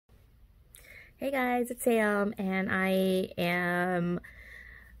Hey guys, it's Sam, and I am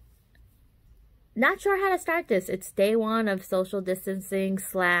not sure how to start this. It's day one of social distancing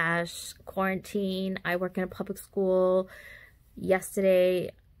slash quarantine. I work in a public school.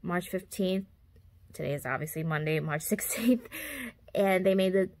 Yesterday, March 15th, today is obviously Monday, March 16th, and they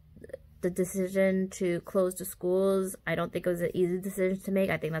made the decision to close the schools. I don't think it was an easy decision to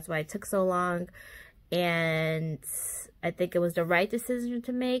make. I think that's why it took so long, and I think it was the right decision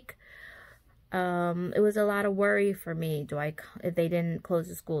to make. It was a lot of worry for me. If they didn't close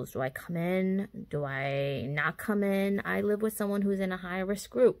the schools, do I come in? Do I not come in? I live with someone who's in a high risk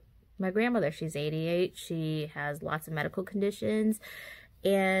group. My grandmother, she's 88. She has lots of medical conditions,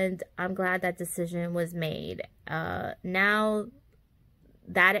 and I'm glad that decision was made. Now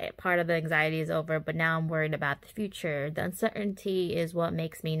that part of the anxiety is over, but now I'm worried about the future. The uncertainty is what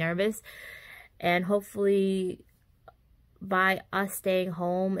makes me nervous, and hopefully by us staying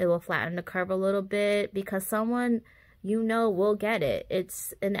home, it will flatten the curve a little bit, because someone will get it.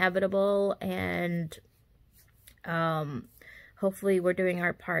 It's inevitable, and hopefully we're doing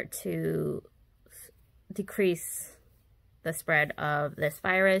our part to decrease the spread of this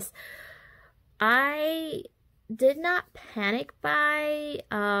virus. I did not panic buy,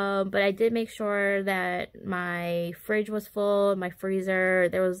 but I did make sure that my fridge was full, my freezer.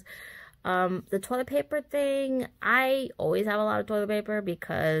 There was the toilet paper thing. I always have a lot of toilet paper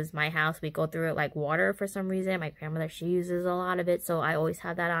because my house, we go through it like water for some reason. My grandmother, she uses a lot of it, so I always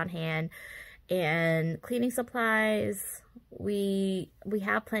have that on hand. And cleaning supplies, we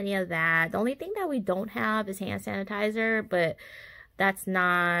have plenty of that. The only thing that we don't have is hand sanitizer, but that's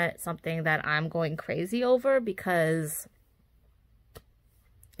not something that I'm going crazy over because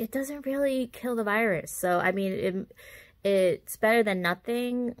it doesn't really kill the virus. So I mean, it's better than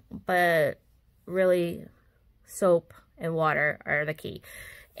nothing, but really soap and water are the key.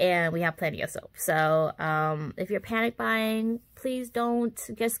 And we have plenty of soap. So if you're panic buying, please don't.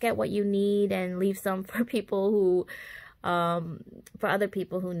 Just get what you need and leave some for people who, for other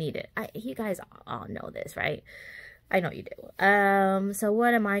people who need it. You guys all know this, right? I know you do. So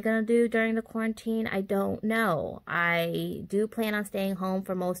what am I gonna do during the quarantine? I don't know. I do plan on staying home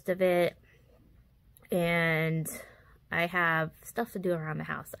for most of it, and I have stuff to do around the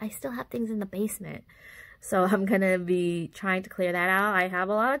house. I still have things in the basement, so I'm gonna be trying to clear that out. I have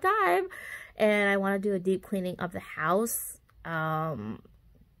a lot of time, and I want to do a deep cleaning of the house.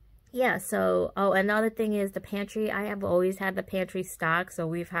 Yeah, so, oh, another thing is the pantry. I have always had the pantry stock, so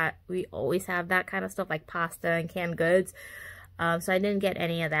we always have that kind of stuff like pasta and canned goods. So I didn't get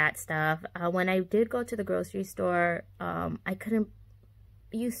any of that stuff. When I did go to the grocery store, I couldn't.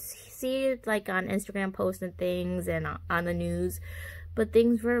 You see it like on Instagram posts and things and on the news, but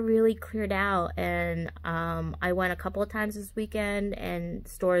things were really cleared out. And I went a couple of times this weekend, and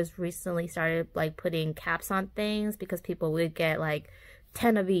stores recently started like putting caps on things because people would get like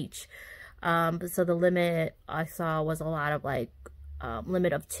 10 of each. So the limit I saw was a lot of like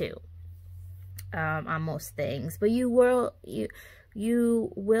limit of 2 on most things. But you will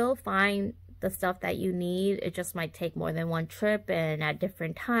find the stuff that you need. It just might take more than one trip and at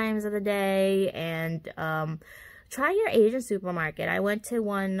different times of the day. And try your Asian supermarket. We went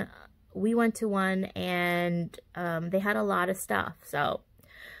to one, and they had a lot of stuff. So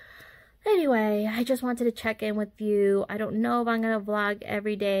anyway, I just wanted to check in with you. I don't know if I'm gonna vlog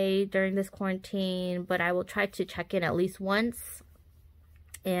every day during this quarantine, but I will try to check in at least once.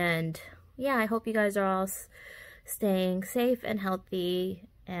 And yeah, I hope you guys are all staying safe and healthy,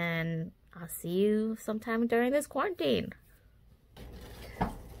 and I'll see you sometime during this quarantine.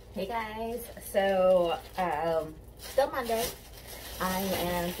 Hey guys, so still Monday. I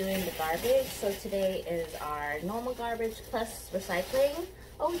am doing the garbage. So today is our normal garbage plus recycling.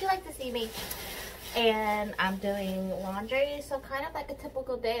 Oh, would you like to see me? And I'm doing laundry, so kind of like a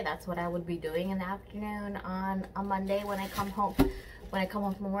typical day. That's what I would be doing in the afternoon on a Monday when I come home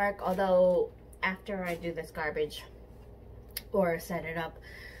from work. Although after I do this garbage or set it up,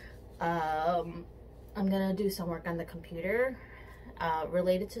 I'm gonna do some work on the computer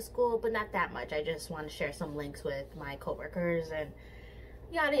related to school, but not that much. I just want to share some links with my coworkers and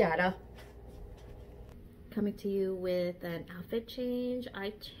yada yada. Coming to you with an outfit change.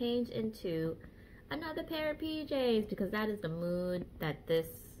 I changed into another pair of PJs because that is the mood that the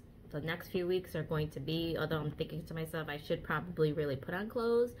next few weeks are going to be. Although I'm thinking to myself, I should probably really put on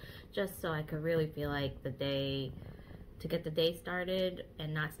clothes just so I could really feel like to get the day started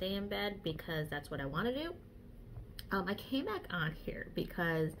and not stay in bed, because that's what I want to do. I came back on here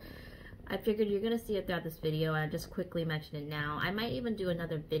because I figured you're gonna see it throughout this video. I just quickly mention it now. I might even do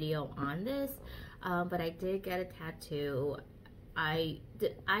another video on this, but I did get a tattoo I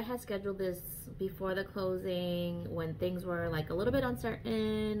had scheduled this before the closing when things were like a little bit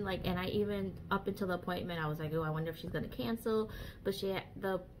uncertain, like, and I even up until the appointment I was like, oh, I wonder if she's gonna cancel. But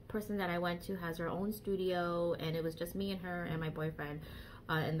the person that I went to has her own studio, and it was just me and her and my boyfriend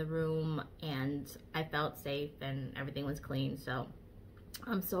in the room, and I felt safe and everything was clean. So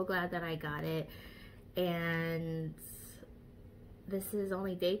I'm so glad that I got it. And this is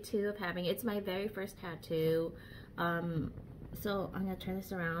only day 2 of having it. It's my very first tattoo. So I'm gonna turn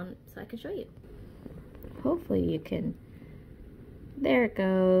this around so I can show you. Hopefully you can. There it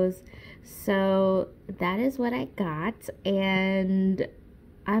goes. So that is what I got, and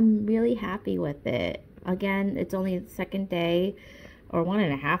I'm really happy with it. Again, it's only the second day, or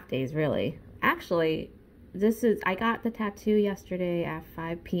 1.5 days really. Actually, I got the tattoo yesterday at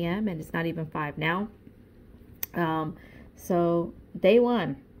 5 p.m. and it's not even 5 now. So day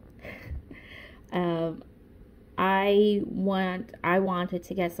 1. I wanted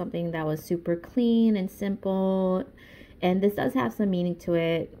to get something that was super clean and simple, and this does have some meaning to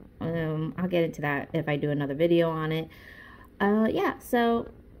it. I'll get into that if I do another video on it. Yeah, so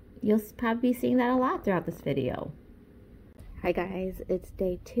you'll probably be seeing that a lot throughout this video. Hi guys, it's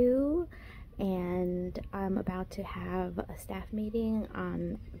day 2, and I'm about to have a staff meeting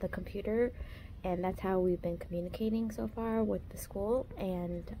on the computer, and that's how we've been communicating so far with the school.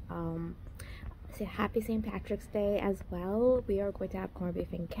 And so happy St. Patrick's Day as well. We are going to have corned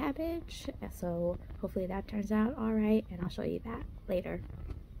beef and cabbage, so hopefully that turns out all right, and I'll show you that later.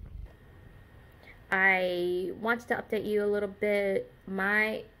 I wanted to update you a little bit.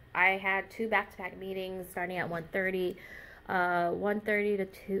 I had 2 back-to-back meetings starting at 1:30, 1:30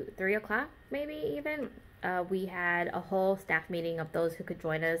 to 3 o'clock maybe even. We had a whole staff meeting of those who could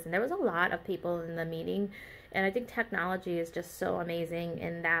join us, and there was a lot of people in the meeting, and I think technology is just so amazing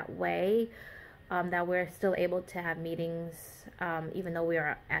in that way. That we're still able to have meetings even though we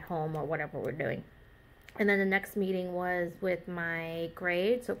are at home or whatever we're doing. And then the next meeting was with my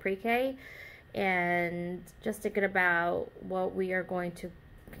grade, so pre-K, and just thinking about what we are going to,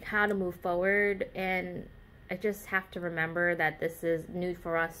 how to move forward. And I just have to remember that this is new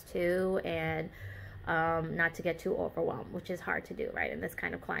for us too, and not to get too overwhelmed, which is hard to do, right, in this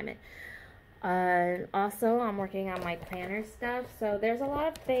kind of climate. Also, I'm working on my planner stuff, so there's a lot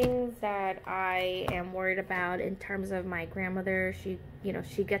of things that I am worried about in terms of my grandmother. She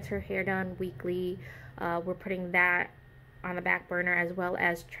gets her hair done weekly. We're putting that on the back burner, as well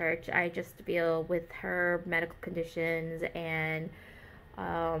as church. I just feel with her medical conditions and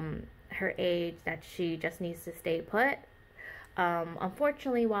her age that she just needs to stay put.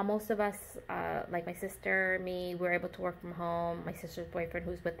 Unfortunately, while most of us, like my sister, me, we're able to work from home, my sister's boyfriend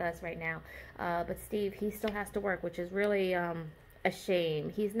who's with us right now, but Steve, he still has to work, which is really a shame.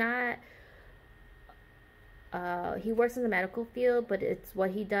 He's not, he works in the medical field, but it's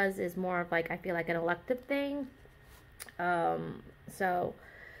what he does is more of like, I feel like an elective thing. So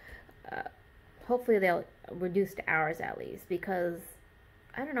hopefully they'll reduce the hours at least, because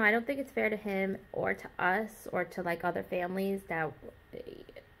I don't know, I don't think it's fair to him or to us or to like other families that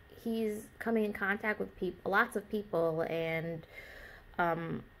he's coming in contact with lots of people, and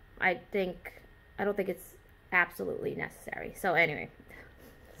I don't think it's absolutely necessary. So anyway,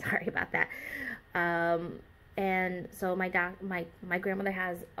 sorry about that. And so my grandmother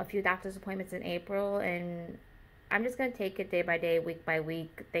has a few doctor's appointments in April, and I'm just gonna take it day by day, week by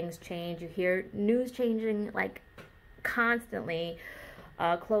week. Things change. You hear news changing like constantly.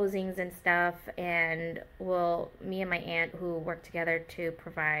 Closings and stuff, and me and my aunt, who work together to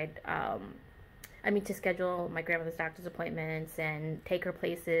provide, to schedule my grandmother's doctor's appointments and take her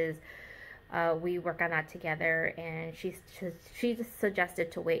places, we work on that together, and she just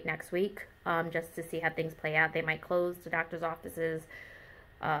suggested to wait next week, just to see how things play out. They might close the doctor's offices,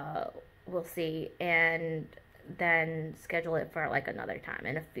 we'll see, and then schedule it for like another time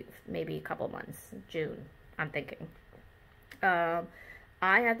in maybe a couple months, June, I'm thinking.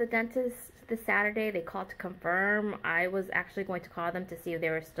 I had the dentist this Saturday. They called to confirm. I was actually going to call them to see if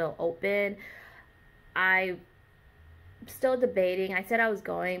they were still open. I'm still debating. I said I was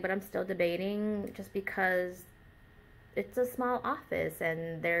going, but I'm still debating, just because it's a small office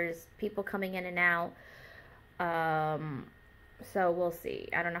and there's people coming in and out. So we'll see.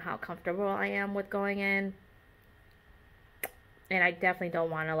 I don't know how comfortable I am with going in. And I definitely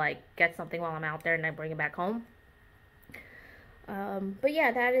don't want to like get something while I'm out there and then bring it back home. But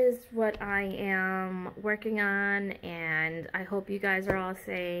yeah, that is what I am working on, and I hope you guys are all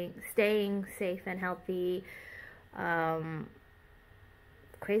staying safe and healthy.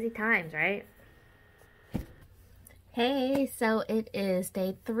 Crazy times, right? Hey, so it is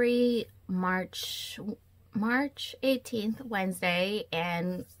day 3, March March 18th, Wednesday,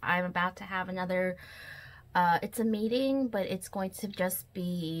 and I'm about to have another, it's a meeting, but it's going to just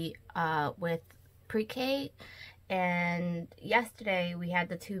be with pre-K. And yesterday we had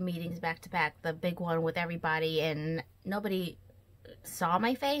the 2 meetings back to back, the big one with everybody, and nobody saw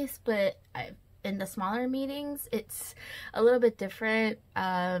my face, but in the smaller meetings it's a little bit different.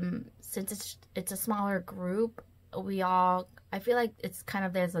 Since it's a smaller group, I feel like it's kind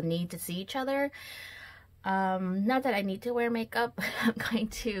of, there's a need to see each other. Not that I need to wear makeup.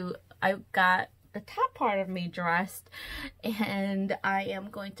 I've got the top part of me dressed, and I am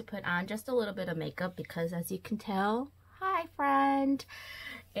going to put on just a little bit of makeup because, as you can tell, hi friend,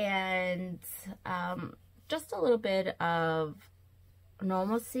 and just a little bit of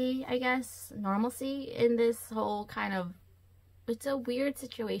normalcy, I guess, in this whole kind of, it's a weird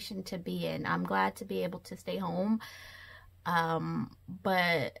situation to be in. I'm glad to be able to stay home,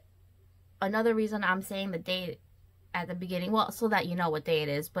 but another reason I'm saying the date at the beginning, well, so that you know what day it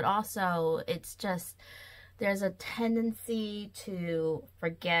is, but also it's just, there's a tendency to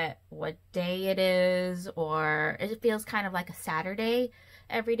forget what day it is, or it feels kind of like a Saturday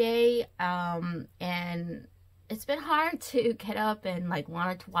every day, and it's been hard to get up and like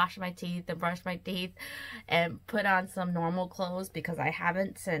wanted to wash my teeth and brush my teeth and put on some normal clothes, because I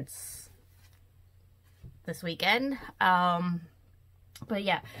haven't since this weekend. But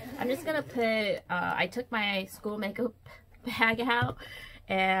yeah, I'm just gonna put, I took my school makeup bag out,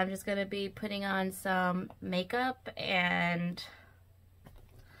 and I'm just gonna be putting on some makeup, and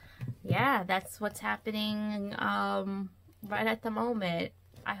yeah, that's what's happening right at the moment.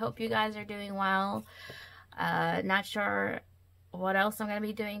 I hope you guys are doing well. Not sure what else I'm gonna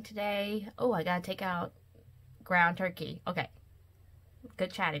be doing today. Oh, I gotta take out ground turkey. Okay,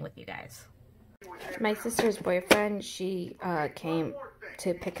 good chatting with you guys. My sister's boyfriend, she came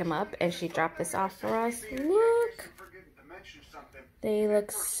to pick him up, and she dropped this off for us. Look, they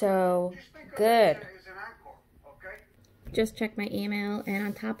look so good. Just checked my email, and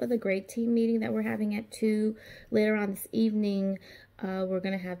on top of the grade team meeting that we're having at 2 later on this evening, we're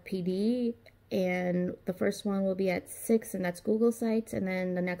gonna have PD, and the first one will be at 6, and that's Google Sites, and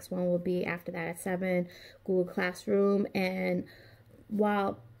then the next one will be after that at 7, Google Classroom. And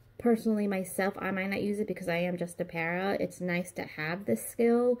while personally myself, I might not use it because I am just a para, it's nice to have this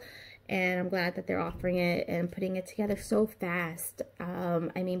skill, and I'm glad that they're offering it and putting it together so fast.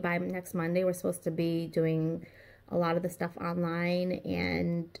 I mean, by next Monday we're supposed to be doing a lot of the stuff online,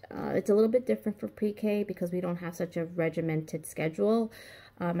 and it's a little bit different for pre-K because we don't have such a regimented schedule.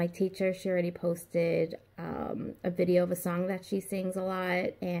 My teacher, she already posted a video of a song that she sings a lot,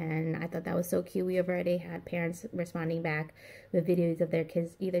 and I thought that was so cute. We have already had parents responding back with videos of their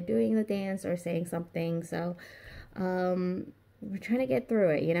kids either doing the dance or saying something, so we're trying to get through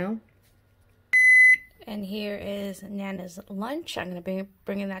it, you know? And here is Nana's lunch. I'm going to be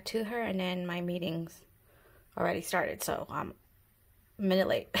bringing that to her, and then my meeting's already started, so I'm a minute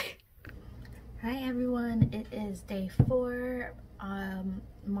late. Hi everyone, it is day 4,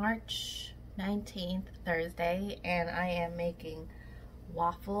 March 19th, Thursday, and I am making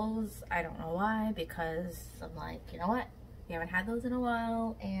waffles. I don't know why, because I'm like, you know what, we haven't had those in a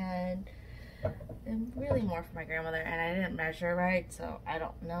while, and really more for my grandmother, and I didn't measure right, so I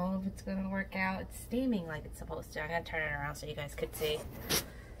don't know if it's gonna work out. It's steaming like it's supposed to. I'm gonna turn it around so you guys could see.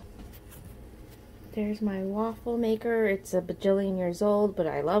 There's my waffle maker. It's a bajillion years old, but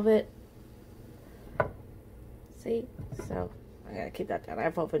I love it. See? So I gotta keep that down.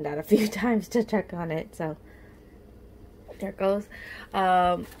 I've opened that a few times to check on it, so there it goes.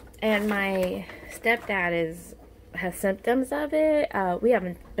 And my stepdad has symptoms of it. We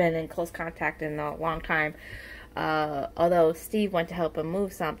haven't been in close contact in a long time, although Steve went to help him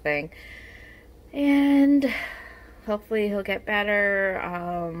move something, and hopefully he'll get better.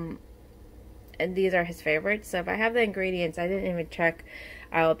 And these are his favorites, so if I have the ingredients, I didn't even check,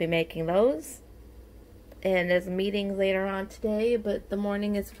 I will be making those. And there's meetings later on today, but the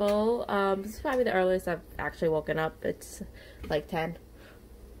morning is full. This is probably the earliest I've actually woken up. It's like 10.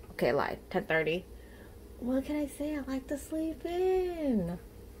 Okay, I lied. 10:30. What can I say? I like to sleep in.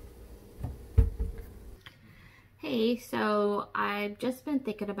 Hey, so I've just been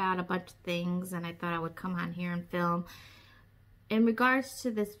thinking about a bunch of things, and I thought I would come on here and film. In regards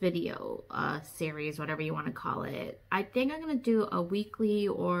to this video series, whatever you want to call it, I think I'm going to do a weekly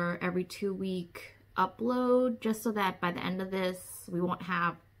or every 2-week upload, just so that by the end of this, we won't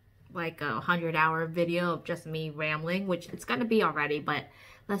have like a 100-hour video of just me rambling, which it's going to be already, but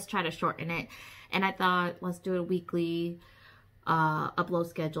let's try to shorten it. And I thought, let's do a weekly upload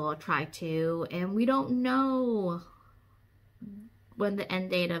schedule, or try to, and we don't know when the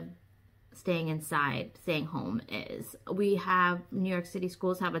end date of staying inside, staying home is. We have, New York City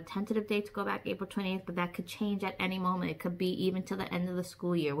schools have a tentative date to go back April 20th, but that could change at any moment. It could be even till the end of the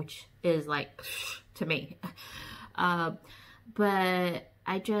school year, which is like, to me. But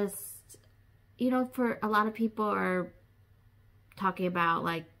I just, you know, for a lot of people are talking about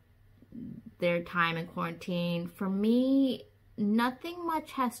like their time in quarantine. For me, nothing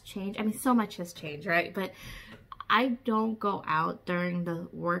much has changed. I mean, so much has changed, right? But I don't go out during the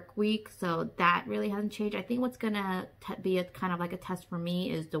work week, so that really hasn't changed. I think what's gonna be a kind of like a test for me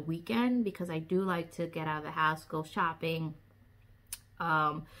is the weekend, because I do like to get out of the house, go shopping,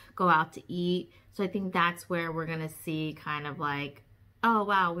 go out to eat. So I think that's where we're gonna see kind of like, oh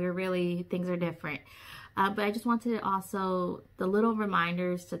wow, things are different. But I just wanted to also, the little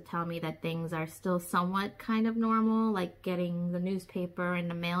reminders to tell me that things are still somewhat kind of normal, like getting the newspaper and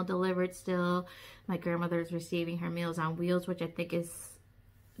the mail delivered still. My grandmother's receiving her Meals on Wheels, which I think is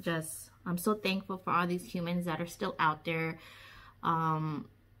just, I'm so thankful for all these humans that are still out there,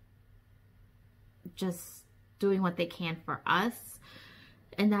 just doing what they can for us.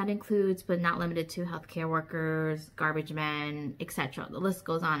 And that includes, but not limited to, healthcare workers, garbage men, etc. The list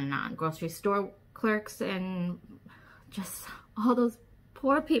goes on and on. Grocery store clerks and just all those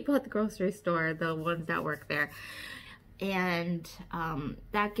poor people at the grocery store, the ones that work there. And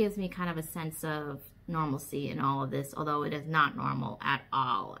that gives me kind of a sense of normalcy in all of this, although it is not normal at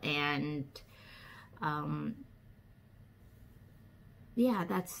all. And yeah,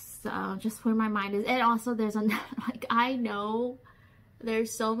 that's just where my mind is. And also there's like, I know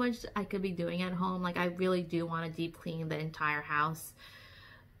there's so much I could be doing at home. Like I really do want to deep clean the entire house.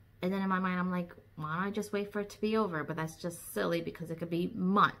 And then in my mind, I'm like, why don't I just wait for it to be over? But that's just silly because it could be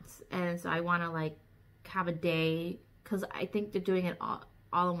months. And so I want to like have a day, because I think that doing it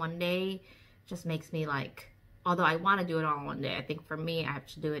all in one day just makes me like, although I want to do it all in one day, I think for me, I have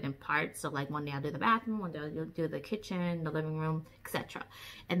to do it in parts. So like one day I'll do the bathroom, one day I'll do the kitchen, the living room, etc.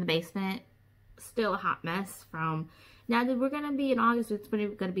 And the basement, still a hot mess from, now that we're going to be in August, it's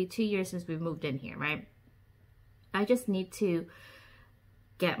going to be 2 years since we've moved in here, right? I just need to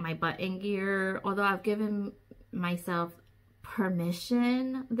get my butt in gear, although I've given myself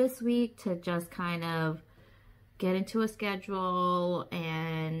permission this week to just kind of get into a schedule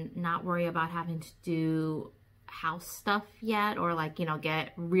and not worry about having to do house stuff yet, or like, you know,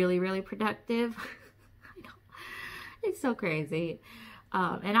 get really productive. I know, it's so crazy.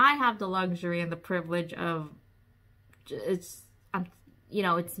 And I have the luxury and the privilege of, it's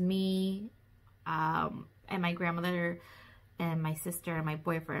me and my grandmother and my sister and my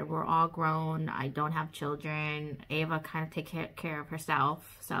boyfriend. We're all grown. I don't have children. Ava kind of takes care of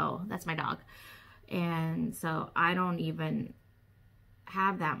herself. So that's my dog. And so I don't even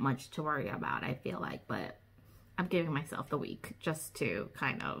have that much to worry about, I feel like. But I'm giving myself the week just to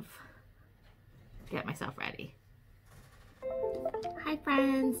kind of get myself ready. Hi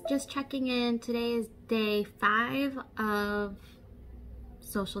friends, just checking in. Today is day 5 of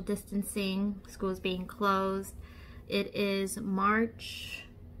social distancing, schools being closed. It is March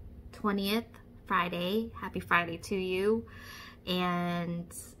 20th, Friday. Happy Friday to you.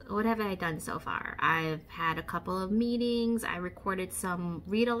 And what have I done so far? I've had a couple of meetings. I recorded some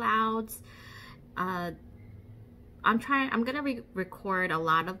read-alouds. I'm gonna record a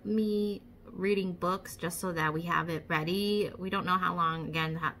lot of me reading books just so that we have it ready. We don't know how long,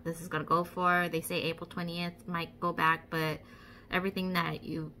 again, this is gonna go for. They say April 20th might go back, but everything that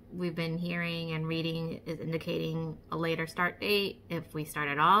we've been hearing and reading is indicating a later start date if we start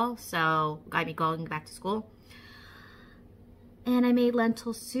at all. So gotta be going back to school. And I made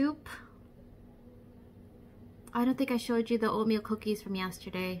lentil soup. I don't think I showed you the oatmeal cookies from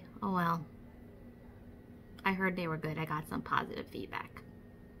yesterday. Oh well. I heard they were good. I got some positive feedback.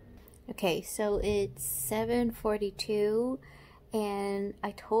 Okay, so it's 7:42 and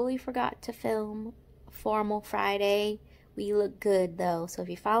I totally forgot to film Formal Friday. We look good though, so if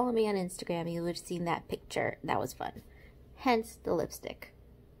you follow me on Instagram, you would have seen that picture. That was fun. Hence the lipstick.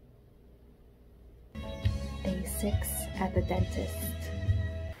 Day 6 at the dentist.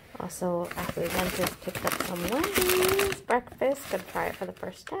 Also, after the dentist, picked up some Wendy's breakfast. Gonna try it for the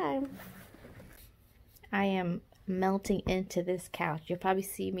first time. I am melting into this couch. You'll probably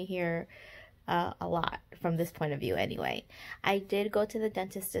see me here a lot from this point of view anyway. I did go to the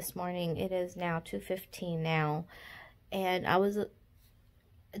dentist this morning. It is now 2:15 now. And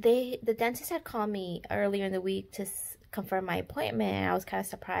the dentist had called me earlier in the week to confirm my appointment. And I was kind of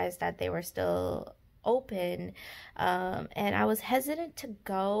surprised that they were still open. And I was hesitant to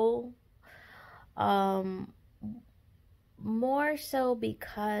go, more so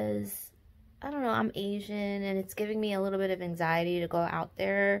because, I don't know, I'm Asian and it's giving me a little bit of anxiety to go out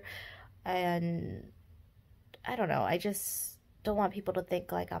there. And I don't know, I just don't want people to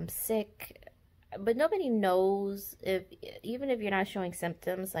think like I'm sick. But nobody knows, if even if you're not showing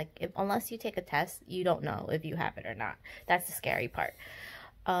symptoms, like unless you take a test, you don't know if you have it or not. That's the scary part.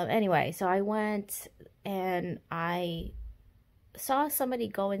 Anyway, so I went and I saw somebody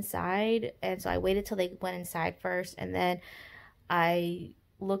go inside, and so I waited till they went inside first, and then I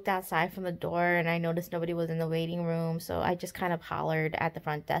looked outside from the door and I noticed nobody was in the waiting room, so I just kind of hollered at the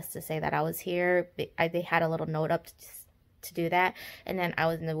front desk to say that I was here. They had a little note up to do that, and then I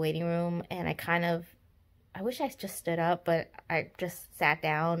was in the waiting room, and I wish I just stood up, but I just sat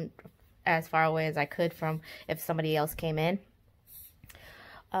down as far away as I could from if somebody else came in.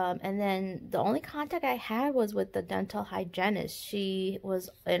 And then the only contact I had was with the dental hygienist. She was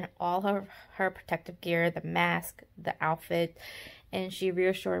in all her protective gear, the mask, the outfit, and she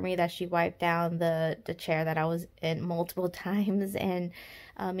reassured me that she wiped down the chair that I was in multiple times. And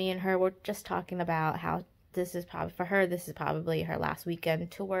me and her were just talking about how this is probably her last weekend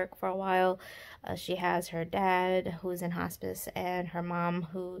to work for a while. She has her dad who's in hospice and her mom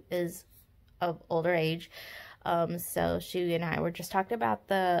who is of older age. So she and I were just talking about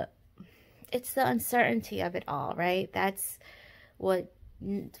it's the uncertainty of it all, right? That's what,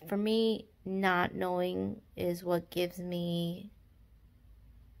 for me, not knowing is what gives me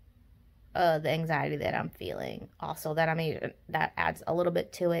the anxiety that I'm feeling. Also, that adds a little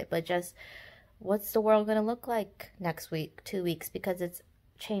bit to it, but just what's the world going to look like next week, 2 weeks, because it's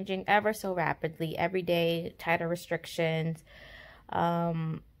changing ever so rapidly every day, tighter restrictions.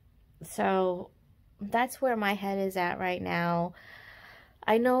 So that's where my head is at right now.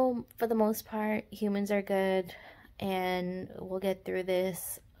 I know for the most part humans are good and we'll get through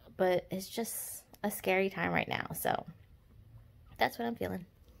this, but it's just a scary time right now. So that's what I'm feeling.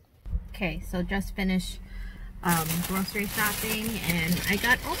 Okay, so just finished grocery shopping, and I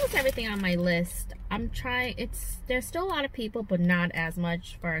got almost everything on my list. There's still a lot of people, but not as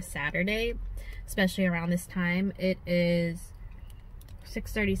much for a Saturday, especially around this time. It is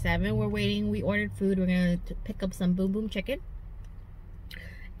 6:37. We're waiting. We ordered food. We're gonna pick up some Boom Boom chicken,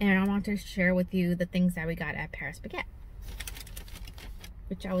 and I want to share with you the things that we got at Paris Baguette,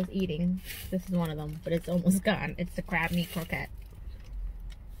 which I was eating. This is one of them, but it's almost gone. It's the crab meat croquette.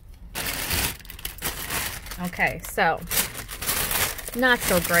 Okay, so not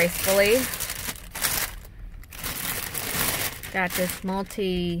so gracefully. Got this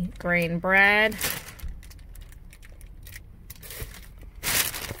multi-grain bread.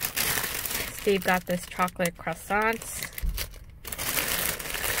 Steve got this chocolate croissants.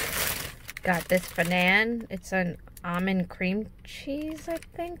 Got this Fanan. It's an almond cream cheese, I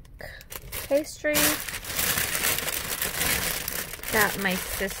think, pastry. Got my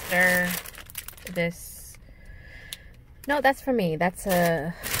sister this. No, that's for me. That's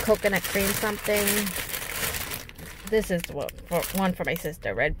a coconut cream something. This is one for my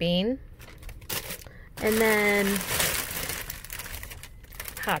sister, red bean. And then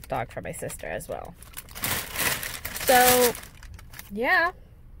hot dog for my sister as well. So, yeah.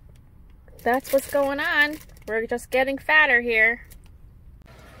 That's what's going on. We're just getting fatter here.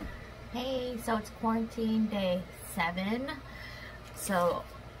 Hey, so it's quarantine day 7. So,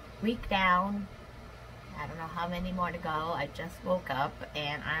 week down. I don't know how many more to go. I just woke up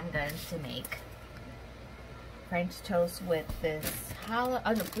and I'm going to make French toast with this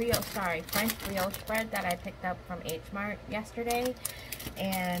French brioche bread that I picked up from H Mart yesterday.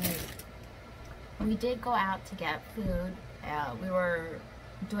 And we did go out to get food. We were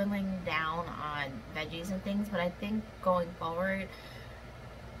dwindling down on veggies and things, but I think going forward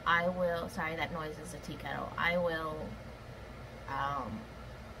I will, sorry that noise is a tea kettle, I will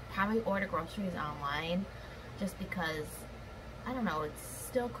probably order groceries online, just because I don't know, it's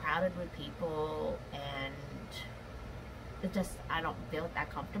still crowded with people and it just, I don't feel that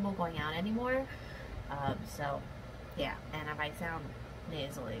comfortable going out anymore. So yeah, and if I sound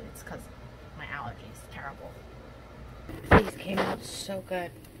nasally, it's because my allergy is terrible. These came out so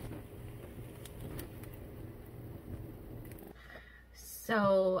good.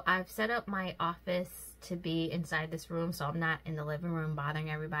 So I've set up my office to be inside this room, so I'm not in the living room bothering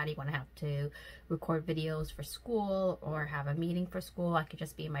everybody when I have to record videos for school or have a meeting for school. I could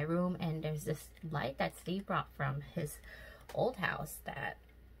just be in my room, and there's this light that Steve brought from his old house that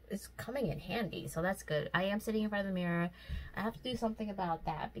is coming in handy, so that's good. I am sitting in front of the mirror. I have to do something about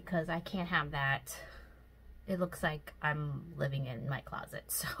that because I can't have that. It looks like I'm living in my closet,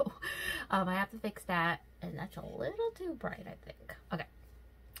 so I have to fix that, and that's a little too bright, I think. Okay.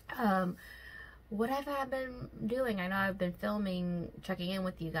 What have I been doing? I know I've been filming, checking in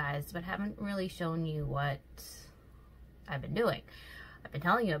with you guys, but haven't really shown you what I've been doing. I I've been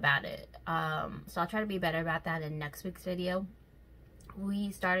telling you about it. So I'll try to be better about that in next week's video.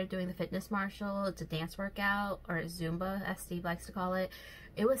 We started doing the fitness marshal. It's a dance workout, or Zumba as Steve likes to call it.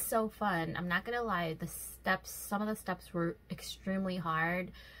 It was so fun. I'm not gonna lie, some of the steps were extremely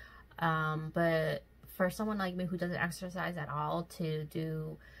hard, but for someone like me who doesn't exercise at all to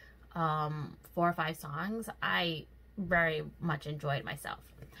do 4 or 5 songs, I very much enjoyed myself.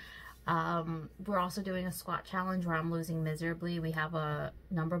 We're also doing a squat challenge where I'm losing miserably. We have a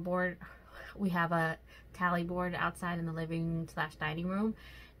number board. We have a tally board outside in the living / dining room,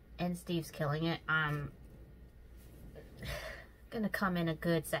 and Steve's killing it. I'm gonna come in a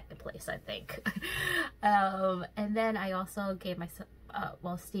good second place, I think. And then I also gave myself,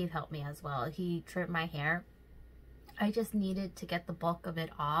 well, Steve helped me as well. He trimmed my hair. I just needed to get the bulk of it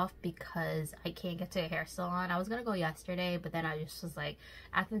off because I can't get to a hair salon. I was gonna go yesterday, but then I just was like,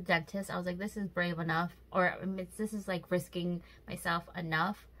 at the dentist, I was like, this is brave enough, or this is like risking myself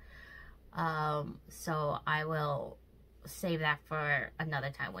enough. So I will save that for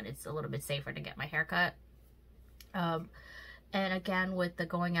another time when it's a little bit safer to get my hair cut. And again, with the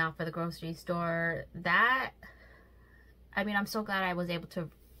going out for the grocery store, I mean, I'm so glad I was able to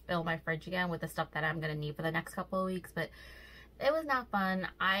fill my fridge again with the stuff that I'm gonna need for the next couple of weeks, but it was not fun.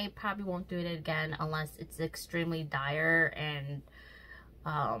 I probably won't do it again unless it's extremely dire and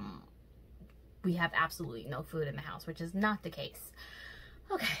we have absolutely no food in the house, which is not the case.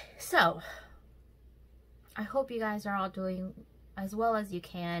 Okay, so I hope you guys are all doing as well as you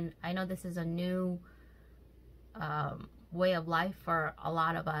can. I know this is a new way of life for a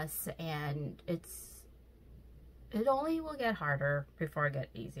lot of us, and it only will get harder before it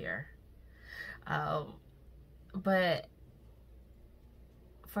gets easier. But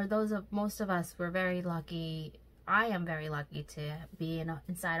for most of us, we're very lucky. I am very lucky to be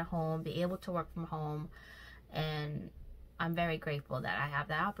inside a home, be able to work from home, and I'm very grateful that I have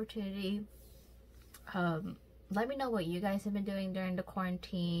that opportunity. Let me know what you guys have been doing during the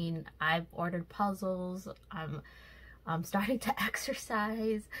quarantine. I've ordered puzzles. I'm starting to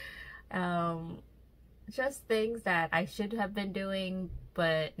exercise. Just things that I should have been doing,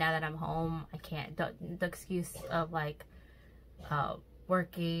 but now that I'm home, I can't. The excuse of like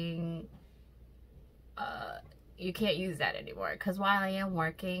working, you can't use that anymore, because while I am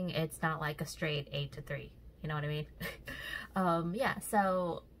working, it's not like a straight 8 to 3. You know what I mean? Yeah,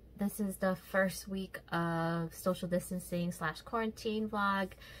 so this is the first week of social distancing / quarantine vlog.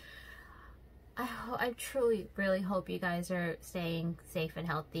 I truly, really hope you guys are staying safe and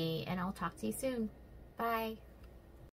healthy, and I'll talk to you soon. Bye.